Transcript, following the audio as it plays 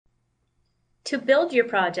To build your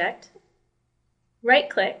project,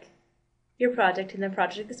 right-click your project in the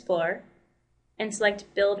Project Explorer and select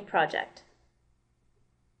Build Project.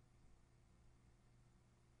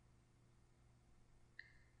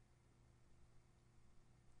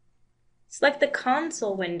 Select the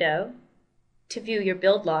console window to view your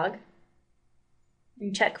build log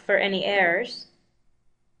and check for any errors.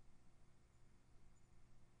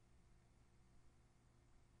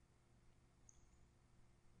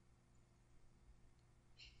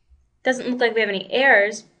 Doesn't look like we have any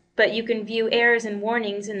errors, but you can view errors and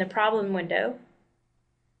warnings in the problem window.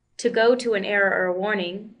 To go to an error or a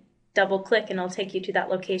warning, double-click and it'll take you to that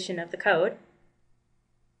location of the code.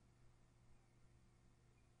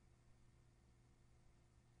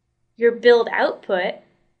 Your build output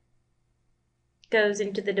goes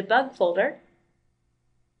into the debug folder,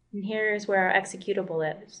 and here's where our executable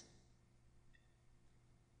is.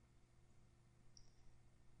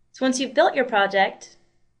 So once you've built your project,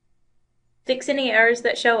 fix any errors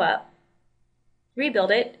that show up, rebuild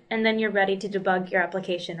it, and then you're ready to debug your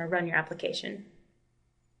application or run your application.